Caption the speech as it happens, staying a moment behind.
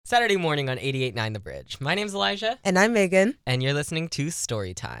Saturday morning on 88.9 The Bridge. My name's Elijah. And I'm Megan. And you're listening to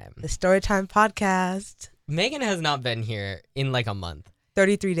Storytime. The Storytime podcast. Megan has not been here in like a month.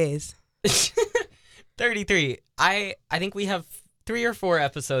 33 days. 33. I think we have 3 or 4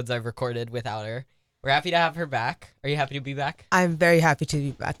 episodes I've recorded without her. We're happy to have her back. Are you happy to be back? I'm very happy to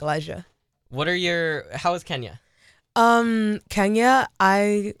be back, Elijah. How is Kenya? Kenya,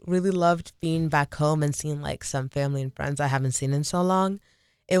 I really loved being back home and seeing like some family and friends I haven't seen in so long.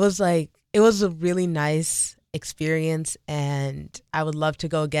 It was a really nice experience and I would love to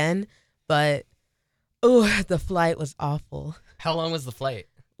go again, but the flight was awful. How long was the flight?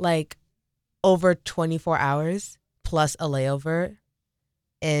 Like over 24 hours plus a layover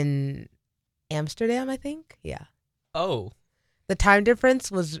in Amsterdam, I think. Yeah. Oh. The time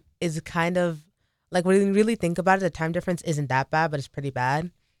difference is kind of like, when you really think about it, the time difference isn't that bad, but it's pretty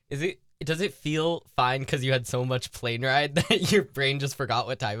bad. Does it feel fine because you had so much plane ride that your brain just forgot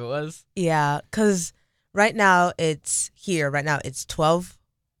what time it was? Yeah, because right now it's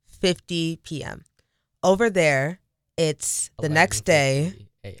 12:50 p.m. Over there, it's the next day.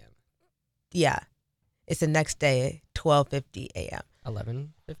 A.m. Yeah, it's the next day, 12:50 a.m.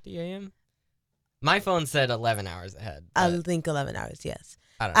 11:50 a.m.? My phone said 11 hours ahead. I think 11 hours, yes.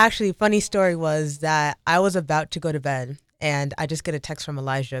 I don't know. Actually, funny story was that I was about to go to bed and I just get a text from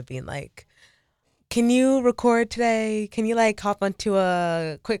Elijah being like, can you record today? Can you like hop onto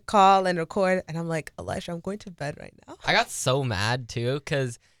a quick call and record? And I'm like, Elijah, I'm going to bed right now. I got so mad too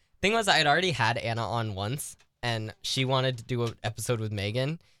because thing was I had already had Anna on once and she wanted to do an episode with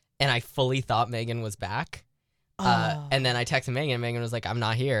Megan and I fully thought Megan was back. And then I texted Megan and Megan was like, I'm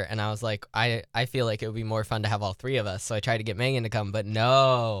not here. And I was like, I feel like it would be more fun to have all 3 of us. So I tried to get Megan to come, but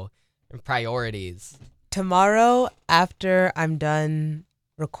no, priorities. Tomorrow, after I'm done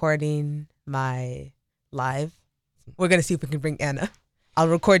recording my live, we're going to see if we can bring Anna. I'll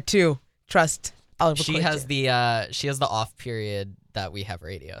record too. Trust. She has the off period that we have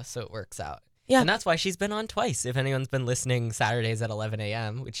radio, so it works out. Yeah. And that's why she's been on twice. If anyone's been listening Saturdays at 11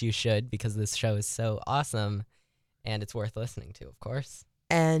 a.m., which you should because this show is so awesome. And it's worth listening to, of course.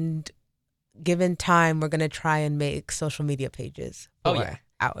 And given time, we're going to try and make social media pages for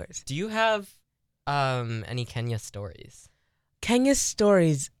ours. Do you have any Kenya stories? Kenya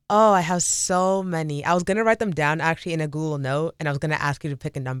stories. Oh, I have so many. I was going to write them down actually in a Google Note, and I was going to ask you to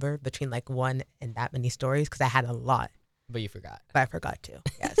pick a number between like 1 and that many stories because I had a lot. But you forgot. But I forgot to,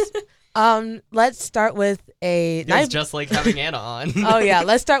 yes. Let's start with It's just like having Anna on. Oh, yeah.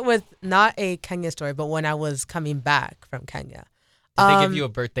 Let's start with not a Kenya story, but when I was coming back from Kenya. Did they give you a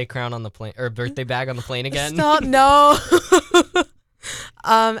birthday crown on the plane or a birthday bag on the plane again? Stop, no.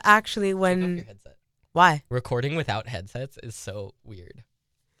 Actually, when... Take off your headset. Why? Recording without headsets is so weird.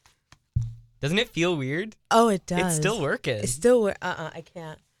 Doesn't it feel weird? Oh, it does. It's still working. It's still... I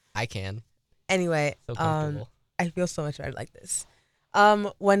can't. I can. Anyway, So comfortable. I feel so much better like this.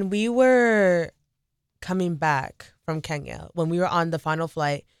 When we were coming back from Kenya, when we were on the final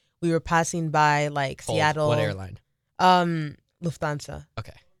flight, we were passing by like Seattle. What airline? Lufthansa.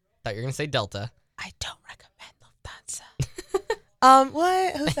 Okay. Thought you were going to say Delta. I don't recommend Lufthansa.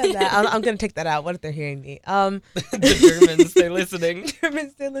 What? Who said that? I'm going to take that out. What if they're hearing me? The Germans, they're listening.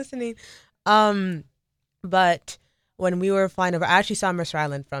 Germans, they're listening. But when we were flying over, I actually saw Mercer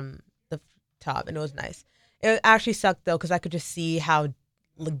Island from the top, and it was nice. It actually sucked, though, because I could just see how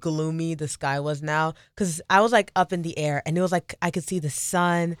gloomy the sky was now. Because I was, like, up in the air, and it was, like, I could see the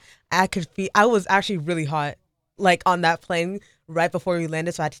sun. I was actually really hot, like, on that plane right before we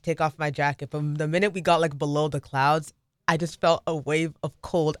landed, so I had to take off my jacket. But the minute we got, like, below the clouds, I just felt a wave of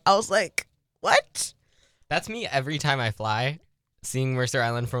cold. I was like, what? That's me every time I fly, seeing Mercer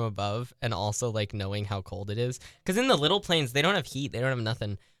Island from above, and also, like, knowing how cold it is. Because in the little planes, they don't have heat. They don't have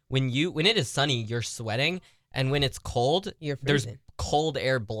nothing. When it is sunny, you're sweating, and when it's cold, there's cold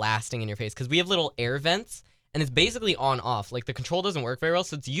air blasting in your face because we have little air vents, and it's basically on off. Like the control doesn't work very well,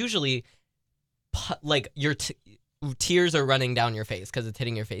 so it's usually like your tears are running down your face because it's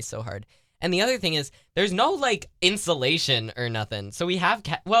hitting your face so hard. And the other thing is, there's no like insulation or nothing. So we have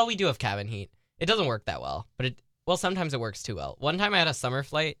we do have cabin heat. It doesn't work that well, but sometimes it works too well. One time I had a summer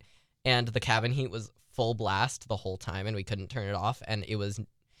flight, and the cabin heat was full blast the whole time, and we couldn't turn it off, and it was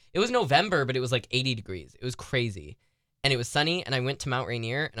November, but it was like 80 degrees. It was crazy. And it was sunny, and I went to Mount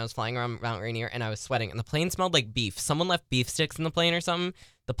Rainier, and I was flying around Mount Rainier, and I was sweating. And the plane smelled like beef. Someone left beef sticks in the plane or something.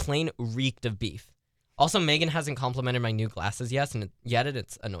 The plane reeked of beef. Also, Megan hasn't complimented my new glasses yet, and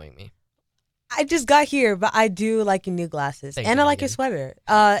it's annoying me. I just got here, but I do like your new glasses. Thank and you, I like Megan. your sweater.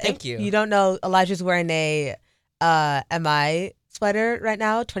 Thank you. You don't know, Elijah's wearing a MI sweater right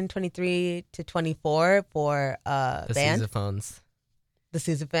now, 2023 to 24 for The band. sousaphones. the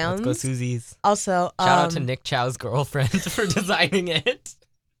Susie Let's Founds. go Susie's. Also, Shout out to Nick Chow's girlfriend for designing it.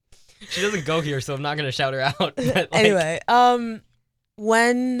 She doesn't go here, so I'm not gonna shout her out. But like, anyway,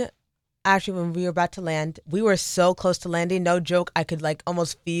 when we were about to land, we were so close to landing. No joke, I could like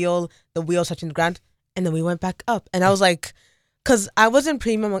almost feel the wheels touching the ground, and then we went back up, and I was like, because I was in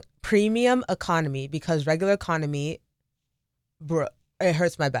premium economy because regular economy, bro, it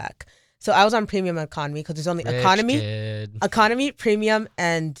hurts my back. So I was on premium economy because there's only rich economy, kid. premium,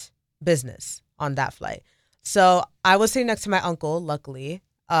 and business on that flight. So I was sitting next to my uncle, luckily,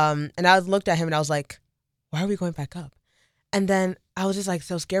 and I looked at him and I was like, "Why are we going back up?" And then I was just like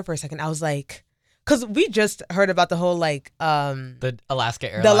so scared for a second. I was like, because we just heard about the whole like The Alaska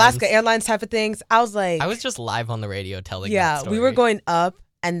Airlines. the Alaska Airlines type of things. I was like, I was just live on the radio telling. yeah, that story. we were going up,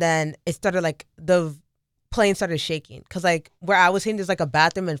 and then it started like the plane started shaking because like where I was sitting, there's like a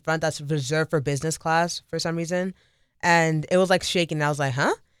bathroom in front that's reserved for business class for some reason, and it was like shaking. And I was like,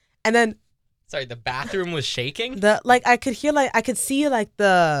 huh? And then Sorry, the bathroom was shaking. I could see like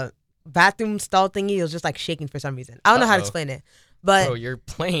the bathroom stall thingy. It was just like shaking for some reason. I don't know how to explain it, but Bro, your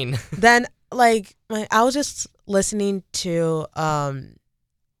plane. then like I was just listening to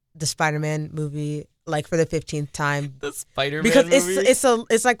the Spider-Man movie like for the 15th time The Spider-Man because movie.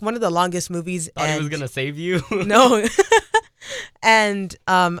 it's like one of the longest movies. Thought he was and gonna save you. no, and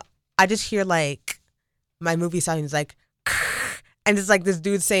I just hear like my movie sound is like, and it's like this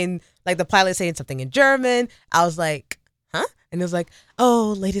dude saying like the pilot saying something in German. I was like, huh? And it was like,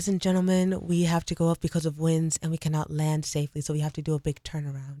 oh, ladies and gentlemen, we have to go up because of winds and we cannot land safely, so we have to do a big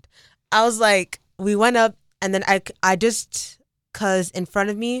turnaround. I was like, we went up, and then I just, cause in front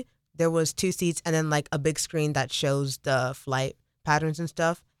of me there was 2 seats and then like a big screen that shows the flight patterns and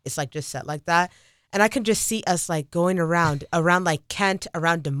stuff. It's like just set like that. And I could just see us like going around like Kent,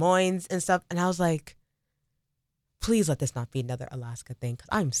 around Des Moines and stuff. And I was like, please let this not be another Alaska thing. Cause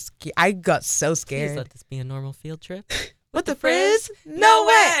I'm scared. I got so scared. Please let this be a normal field trip. What the frizz? No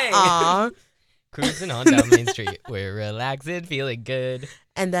way. Aw. Cruising on down Main Street. We're relaxing, feeling good.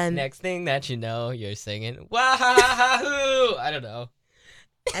 And then Next thing that you know, you're singing Wahoo! I don't know.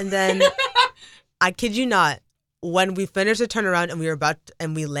 And then, I kid you not, when we finished the turnaround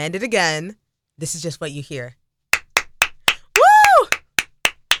and we landed again, this is just what you hear. Woo!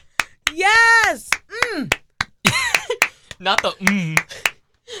 Yes! Not the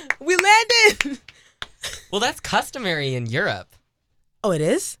We landed! Well, that's customary in Europe. Oh, it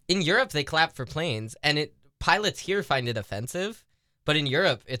is? In Europe, they clap for planes, and pilots here find it offensive, but in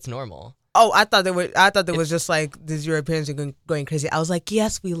Europe, it's normal. Oh, I thought there was just like these Europeans are going crazy. I was like,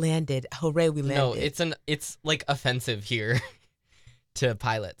 yes, we landed. Hooray, we landed. No, it's like offensive here to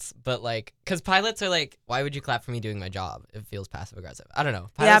pilots. But like, because pilots are like, why would you clap for me doing my job? It feels passive aggressive. I don't know.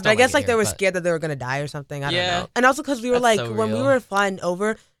 Pilots yeah, but I don't guess it like they here, were but- scared that they were going to die or something. I Yeah. don't know. And also because we were That's like, so when we real. were flying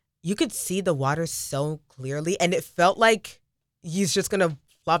over, you could see the water so clearly. And it felt like he's just going to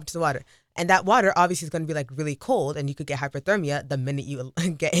flop into the water. And that water obviously is going to be like really cold, and you could get hypothermia the minute you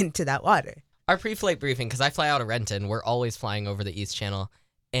get into that water. Our pre-flight briefing, because I fly out of Renton, we're always flying over the East Channel,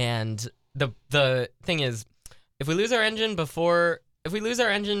 and the thing is, if we lose our engine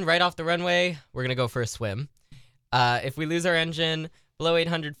right off the runway, we're gonna go for a swim. If we lose our engine below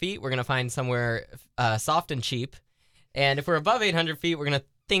 800 feet, we're gonna find somewhere soft and cheap, and if we're above 800 feet, we're gonna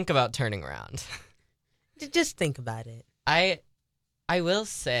think about turning around. Just think about it. I will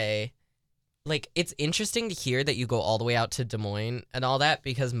say, like, it's interesting to hear that you go all the way out to Des Moines and all that,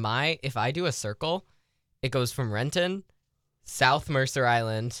 because if I do a circle, it goes from Renton, South Mercer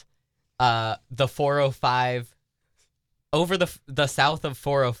Island, the 405, over the south of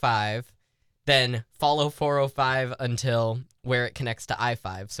 405, then follow 405 until where it connects to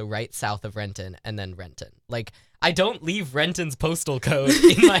I-5, so right south of Renton, and then Renton. Like, I don't leave Renton's postal code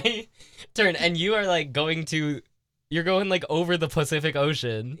in my turn, and you are, like, you're going, like, over the Pacific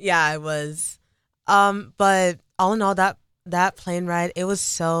Ocean. Yeah, I was. But all in all, that plane ride, I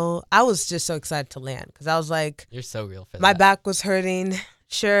was just so excited to land because I was like, You're so real for that. my back was hurting.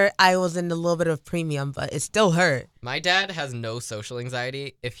 Sure, I was in a little bit of premium, but it still hurt. My dad has no social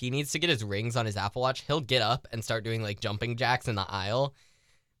anxiety. If he needs to get his rings on his Apple Watch, he'll get up and start doing, like, jumping jacks in the aisle.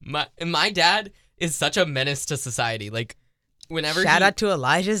 My dad is such a menace to society. Like, whenever Shout out to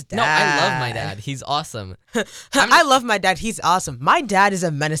Elijah's dad. No, I love my dad. He's awesome. I love my dad. He's awesome. My dad is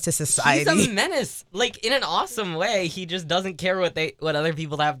a menace to society. He's a menace, like, in an awesome way. He just doesn't care what other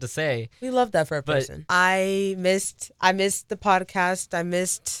people have to say. We love that for a But- person. I missed the podcast. I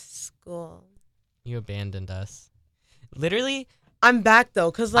missed school. You abandoned us. Literally, I'm back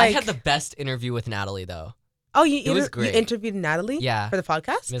though, cause like I had the best interview with Natalie, though. oh it was great. you interviewed Natalie Yeah. for the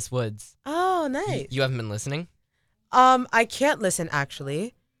podcast. Miss Woods. Oh, nice. You haven't been listening? I can't listen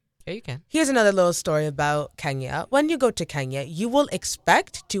actually. Yeah, you can. Here's another little story about Kenya. When you go to Kenya, you will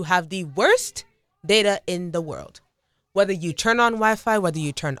expect to have the worst data in the world. Whether you turn on Wi-Fi, whether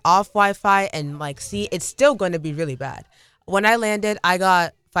you turn off Wi-Fi, and see, it's still going to be really bad. When I landed, I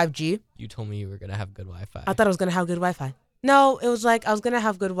got 5G. You told me you were gonna have good Wi-Fi. I thought I was going to have good Wi-Fi. No, it was like I was going to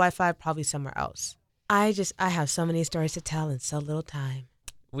have good Wi-Fi probably somewhere else. I have so many stories to tell in so little time.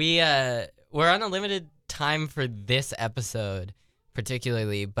 We're on a limited time for this episode,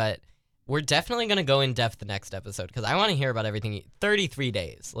 particularly, but we're definitely gonna go in depth the next episode because I want to hear about everything. 33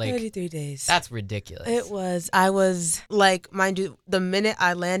 days, 33 days. That's ridiculous. It was. I was like, mind you, the minute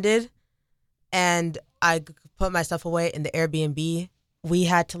I landed, and I put my stuff away in the Airbnb, we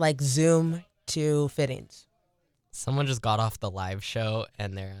had to Zoom to fittings. Someone just got off the live show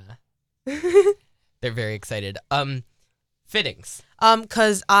and they're very excited. Fittings.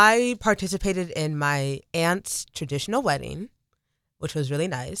 Cause I participated in my aunt's traditional wedding, which was really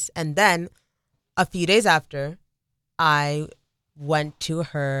nice. And then a few days after, I went to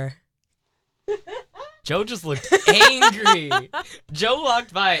her. Joe just looked angry. Joe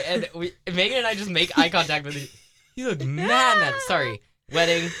walked by and Megan and I just make eye contact with him. He looked mad. Sorry.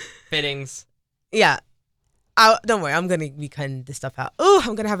 Wedding, fittings. Yeah. Don't worry, I'm going to be cutting this stuff out. Ooh,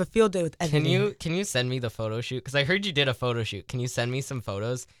 I'm going to have a field day with editing. Can you send me the photo shoot? Because I heard you did a photo shoot. Can you send me some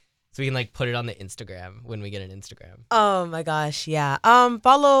photos so we can put it on the Instagram when we get an Instagram? Oh my gosh, yeah.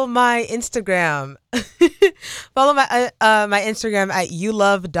 Follow my Instagram. Follow my my Instagram at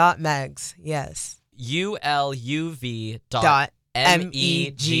youlove.megs. Yes. ULUV.MEGS.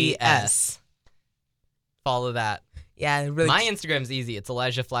 Follow that. Yeah, really. My Instagram's easy. It's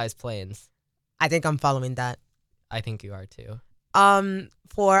Elijah Flies Planes. I think I'm following that. I think you are too.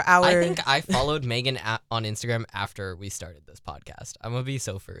 For our... I think I followed Megan on Instagram after we started this podcast. I'm gonna be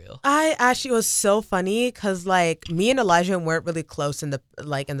so for real. I actually, it was so funny because me and Elijah weren't really close in the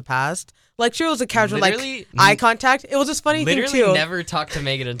past. She was a casual eye contact. It was just funny thing too. Literally never talked to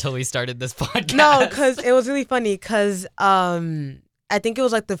Megan until we started this podcast. No, because it was really funny because I think it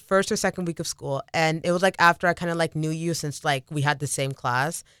was the first or second week of school, and it was after I kind of knew you since we had the same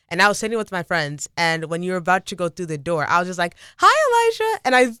class, and I was sitting with my friends, and when you were about to go through the door, I was just like, "Hi, Elijah,"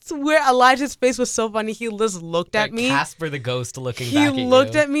 and I swear Elijah's face was so funny. He just looked at me. Casper the ghost looking back at you. He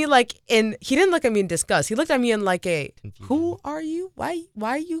looked at me he didn't look at me in disgust. He looked at me in Confusion. "Who are you? Why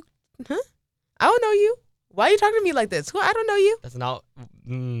are you? Huh? I don't know you. Why are you talking to me like this? Who? I don't know you." That's not.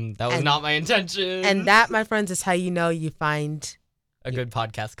 That was not my intention. And that, my friends, is how you find a good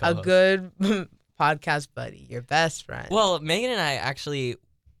podcast co-host. A good podcast buddy, your best friend. Well, Megan and I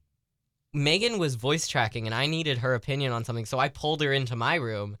Megan was voice tracking and I needed her opinion on something, so I pulled her into my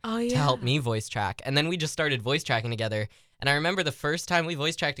room to help me voice track. And then we just started voice tracking together. And I remember the first time we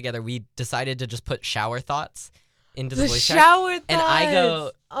voice tracked together, we decided to just put shower thoughts into the voice track. Shower thoughts. And I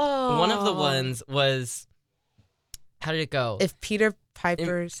go, one of the ones was, how did it go? If Peter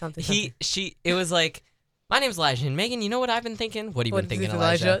Piper something. It was my name's Elijah, and Megan, you know what I've been thinking? What have you been thinking,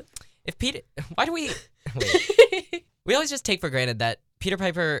 Elijah? Why do we... Wait. We always just take for granted that Peter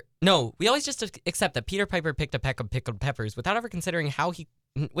Piper... No, we always just accept that Peter Piper picked a peck of pickled peppers without ever considering how he...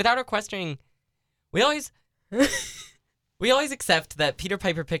 Without ever questioning... We always accept that Peter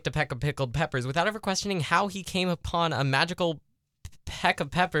Piper picked a peck of pickled peppers without ever questioning how he came upon a magical peck of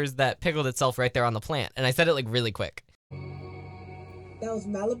peppers that pickled itself right there on the plant. And I said it really quick. That was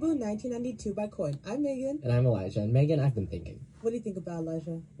Malibu 1992 by Coin. I'm Megan. And I'm Elijah. And Megan, I've been thinking. What do you think about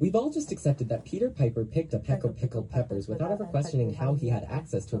Elijah? We've all just accepted that Peter Piper picked a peck of pickled peppers without ever questioning how he had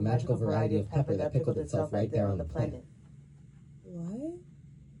access to a magical variety of pepper that pickled itself right there on the plant. What?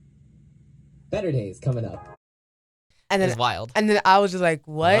 Better days coming up. And then it's wild. And then I was just like,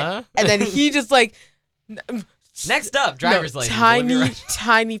 what? Huh? And then he just Next up, driver's license.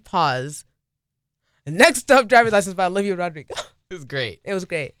 Tiny pause. Next up, driver's license by Olivia Rodrigo. It was great. It was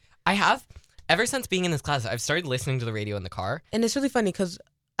great. I have, ever since being in this class, I've started listening to the radio in the car. And it's really funny because,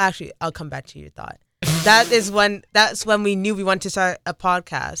 actually, I'll come back to your thought. That's when we knew we wanted to start a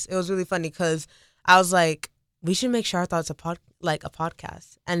podcast. It was really funny because I was like, we should make Shower Thoughts a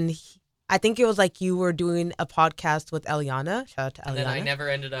podcast. And I think it was you were doing a podcast with Eliana. Shout out to Eliana. And then I never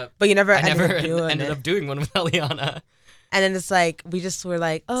ended up. But you never ended up doing one with Eliana. And then it's we just were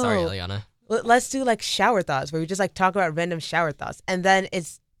oh. Sorry, Eliana. Let's do shower thoughts where we just talk about random shower thoughts, and then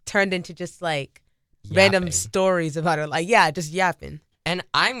it's turned into just random stories about it. Just yapping. And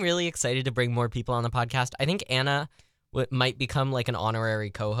I'm really excited to bring more people on the podcast. I think Anna might become an honorary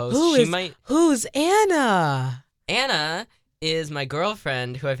co-host. Who's Anna? Anna is my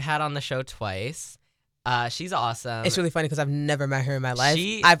girlfriend who I've had on the show twice, She's awesome. It's really funny because I've never met her in my life.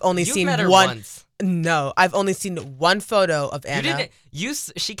 She- I've only You've seen met her one. once. No, I've only seen one photo of You Anna.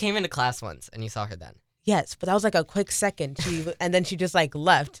 didn't. She came into class once, and you saw her then. Yes, but that was like a quick second. And then she just like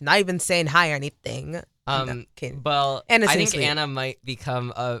left, not even saying hi or anything. No, kidding. Well, Anna I seems think sweet. Anna might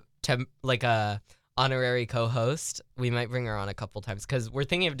become a honorary co-host. We might bring her on a couple times because we're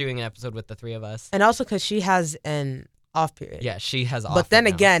thinking of doing an episode with the three of us. And also because she has an off period. Yeah, she has off. But then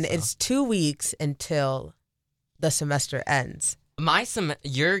right now, again, so. it's 2 weeks until the semester ends.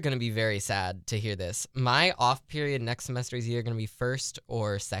 You're gonna be very sad to hear this. My off period next semester is either gonna be first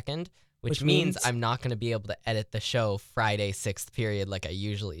or second, which means I'm not gonna be able to edit the show Friday 6th period like I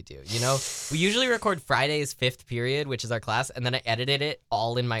usually do. You know, we usually record Friday's 5th period, which is our class, and then I edited it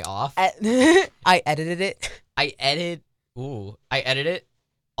all in my off. I edited it. I edit it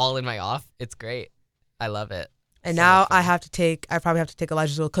all in my off. It's great. I love it. And So now much fun. I probably have to take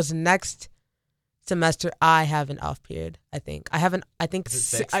Elijah's role because next semester I have an off period. I think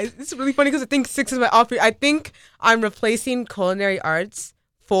Is it 6th? It's really funny because I think 6 is my off period. I think I'm replacing culinary arts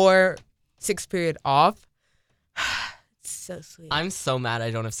for 6th period off. It's so sweet. I'm so mad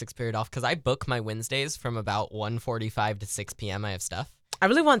I don't have 6th period off because I book my Wednesdays from about 1:45 to 6 p.m. I have stuff. I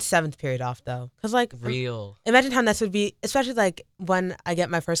really want 7th period off though, because like Real. imagine how nice it would be, especially like when I get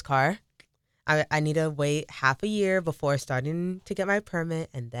my first car. I need to wait half a year before starting to get my permit,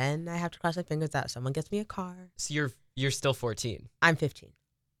 and then I have to cross my fingers that someone gets me a car. So you're still 14. I'm 15,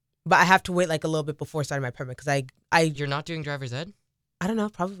 but I have to wait like a little bit before starting my permit because You're not doing driver's ed? I don't know,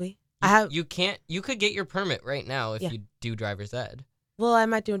 probably. You can't. You could get your permit right now if Yeah. you do driver's ed. Well, I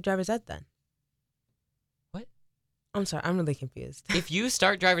might do a driver's ed then. What? I'm sorry, I'm really confused. If you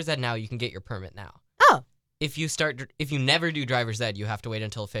start driver's ed now, you can get your permit now. Oh. If you never do driver's ed, you have to wait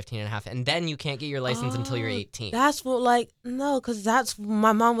until 15 and a half, and then you can't get your license until you're 18. That's what no, because that's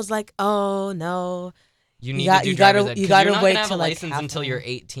my mom was like, oh no. You need got- to do you gotta- driver's ed. you 'cause gotta you're not wait gonna have a till, like, license half until an you're hour.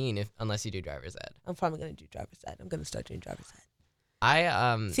 18 unless you do driver's ed. I'm probably gonna do driver's ed. I'm gonna start doing driver's ed.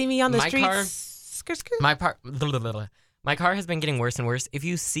 I See me on the my streets. car- Skirt. My car has been getting worse and worse. If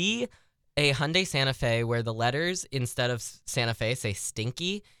you see a Hyundai Santa Fe where the letters instead of Santa Fe say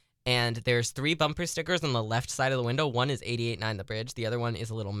stinky, and there's 3 bumper stickers on the left side of the window. One is 88.9 The Bridge. The other one is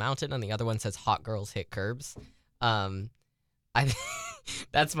a little mountain, and the other one says Hot Girls Hit Curbs.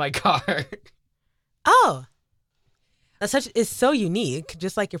 That's my car. Oh, it's so unique,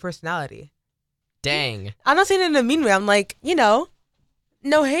 just like your personality. Dang. I'm not saying it in a mean way. I'm like, no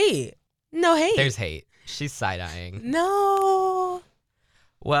hate. No hate. There's hate. She's side-eyeing. No.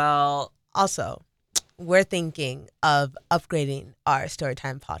 Well, Also, we're thinking of upgrading our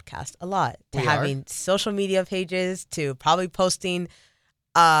Storytime podcast a lot to We are? having social media pages, to probably posting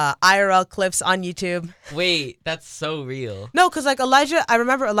IRL clips on YouTube. wait, that's so real. No, because like Elijah, I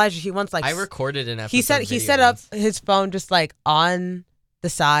remember Elijah, he once like I recorded an episode. he set up his phone just like on the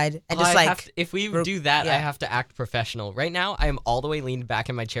side and just like if we do that, yeah. I have to act professional. Right now, I am all the way leaned back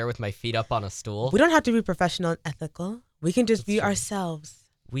in my chair with my feet up on a stool. we don't have to be professional and ethical. We can just That's be true. ourselves.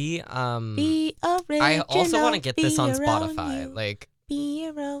 We Be original. I also want to get this on be around Spotify. you, Like, be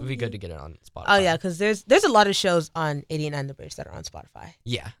around it'd be good you. to get it on Spotify. Oh yeah, because there's a lot of shows on 89 The Bridge that are on Spotify.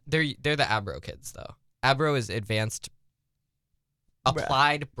 Yeah, they're the Abro kids though. Abro is advanced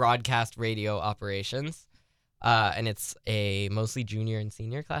applied broadcast radio operations, and it's a mostly junior and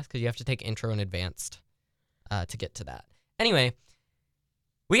senior class because you have to take intro and advanced to get to that. Anyway,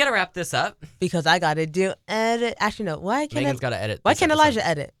 we gotta wrap this up. Because I gotta do edit. Actually, no. Why can't Megan's gotta edit. why this can't episode Elijah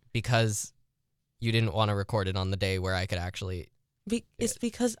edit? Because you didn't want to record it on the day where I could actually. It's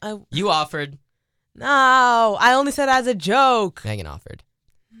because You offered. no. I only said it as a joke. Megan offered,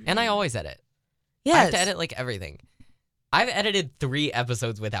 and I always edit. Yes. I have to edit like everything. I've edited 3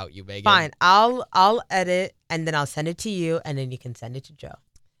 episodes without you, Megan. Fine. I'll edit and then I'll send it to you and then you can send it to Joe.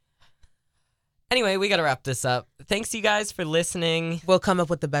 Anyway, we gotta wrap this up. Thanks you guys for listening. We'll come up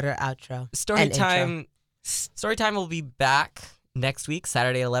with a better outro. Storytime will be back next week,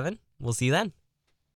 Saturday 11. We'll see you then.